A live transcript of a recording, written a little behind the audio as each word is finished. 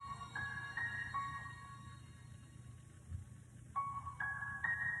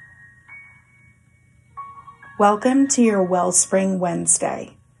Welcome to your Wellspring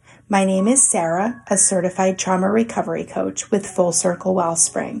Wednesday. My name is Sarah, a certified trauma recovery coach with Full Circle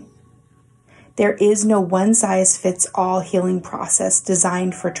Wellspring. There is no one-size-fits-all healing process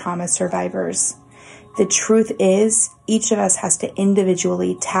designed for trauma survivors. The truth is, each of us has to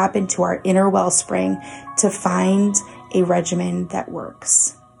individually tap into our inner wellspring to find a regimen that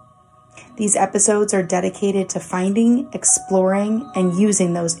works. These episodes are dedicated to finding, exploring, and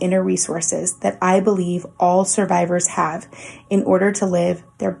using those inner resources that I believe all survivors have in order to live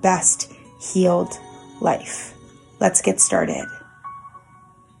their best healed life. Let's get started.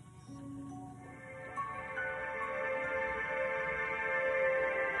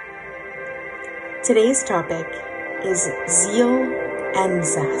 Today's topic is Zeal and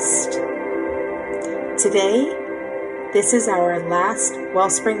Zest. Today, this is our last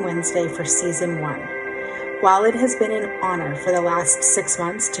Wellspring Wednesday for Season 1. While it has been an honor for the last 6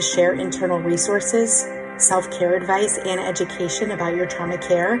 months to share internal resources, self-care advice, and education about your trauma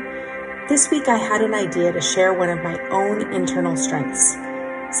care, this week I had an idea to share one of my own internal strengths,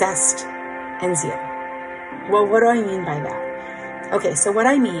 Zest and Zeal. Well, what do I mean by that? Okay, so what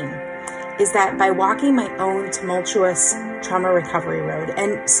I mean is that by walking my own tumultuous trauma recovery road,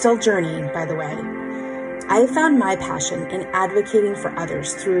 and still journeying, by the way, I have found my passion in advocating for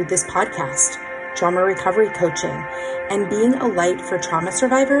others through this podcast, trauma recovery coaching, and being a light for trauma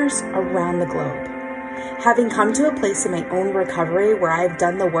survivors around the globe. Having come to a place in my own recovery where I've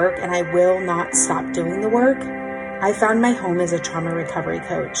done the work and I will not stop doing the work, I found my home as a trauma recovery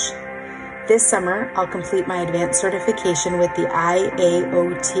coach. This summer, I'll complete my advanced certification with the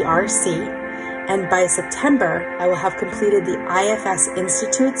IAOTRC, and by September, I will have completed the IFS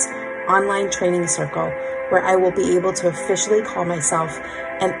Institute's online training circle, where I will be able to officially call myself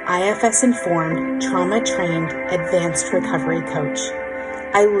an IFS-informed, trauma-trained, advanced recovery coach.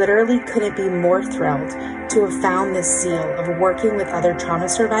 I literally couldn't be more thrilled to have found this zeal of working with other trauma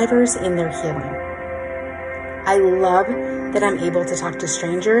survivors in their healing. I love that I'm able to talk to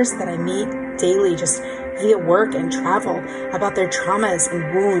strangers that I meet daily just via work and travel about their traumas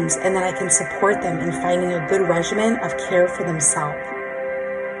and wounds, and that I can support them in finding a good regimen of care for themselves.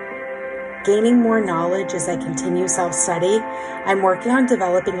 Gaining more knowledge as I continue self-study, I'm working on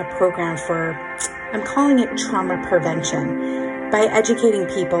developing a program I'm calling it trauma prevention, by educating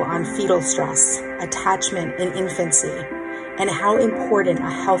people on fetal stress, attachment in infancy, and how important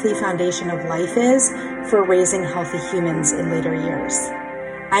a healthy foundation of life is for raising healthy humans in later years.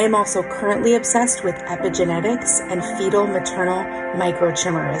 I am also currently obsessed with epigenetics and fetal maternal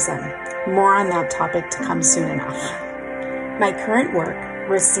microchimerism. More on that topic to come soon enough. My current work,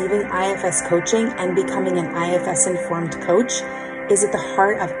 receiving IFS coaching and becoming an IFS-informed coach, is at the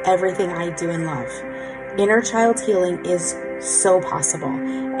heart of everything I do and love. Inner child healing is so possible,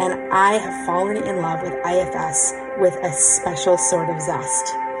 and I have fallen in love with IFS with a special sort of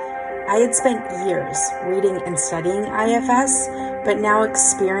zest. I had spent years reading and studying IFS, but now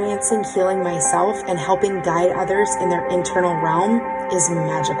experiencing healing myself and helping guide others in their internal realm is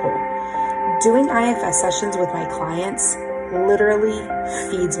magical. Doing IFS sessions with my clients literally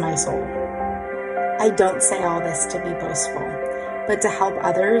feeds my soul. I don't say all this to be boastful, but to help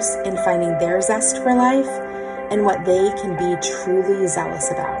others in finding their zest for life and what they can be truly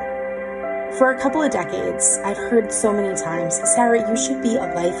zealous about. For a couple of decades, I've heard so many times, Sarah, you should be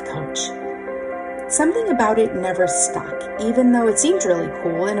a life coach. Something about it never stuck, even though it seemed really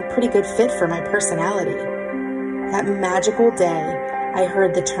cool and a pretty good fit for my personality. That magical day, I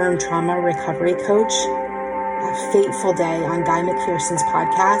heard the term trauma recovery coach. That fateful day on Guy McPherson's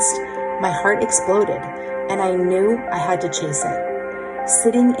podcast, my heart exploded, and I knew I had to chase it.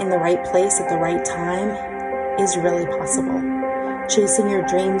 Sitting in the right place at the right time is really possible. Chasing your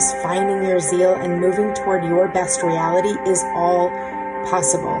dreams, finding your zeal, and moving toward your best reality is all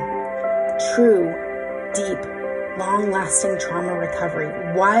possible. True, deep, long-lasting trauma recovery,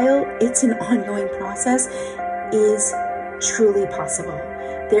 while it's an ongoing process, is truly possible.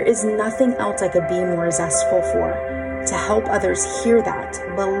 There is nothing else I could be more zestful for, to help others hear that,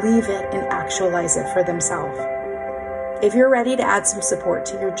 believe it, and actualize it for themselves. If you're ready to add some support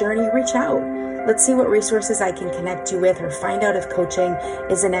to your journey, reach out. Let's see what resources I can connect you with, or find out if coaching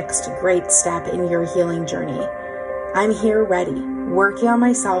is the next great step in your healing journey. I'm here ready, working on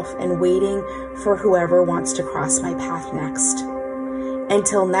myself and waiting for whoever wants to cross my path next.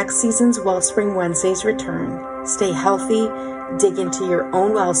 Until next season's Wellspring Wednesdays return, stay healthy, dig into your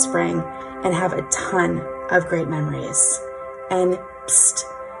own wellspring, and have a ton of great memories. And psst,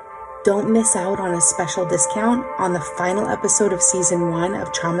 don't miss out on a special discount on the final episode of Season 1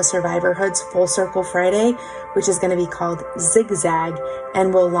 of Trauma Survivorhood's Full Circle Friday, which is going to be called Zigzag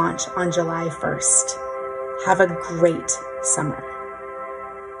and will launch on July 1st. Have a great summer.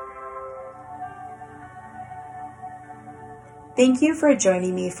 Thank you for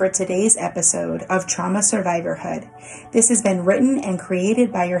joining me for today's episode of Trauma Survivorhood. This has been written and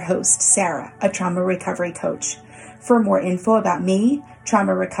created by your host, Sarah, a trauma recovery coach. For more info about me,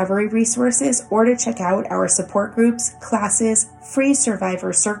 trauma recovery resources, or to check out our support groups, classes, free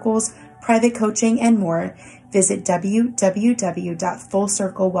survivor circles, private coaching, and more, visit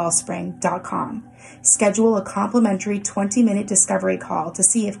www.fullcirclewellspring.com. Schedule a complimentary 20-minute discovery call to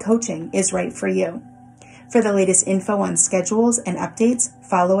see if coaching is right for you. For the latest info on schedules and updates,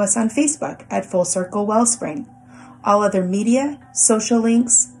 follow us on Facebook at Full Circle Wellspring. All other media, social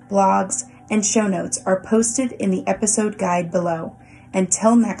links, blogs, and show notes are posted in the episode guide below.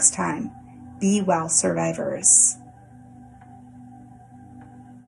 Until next time, be well, survivors.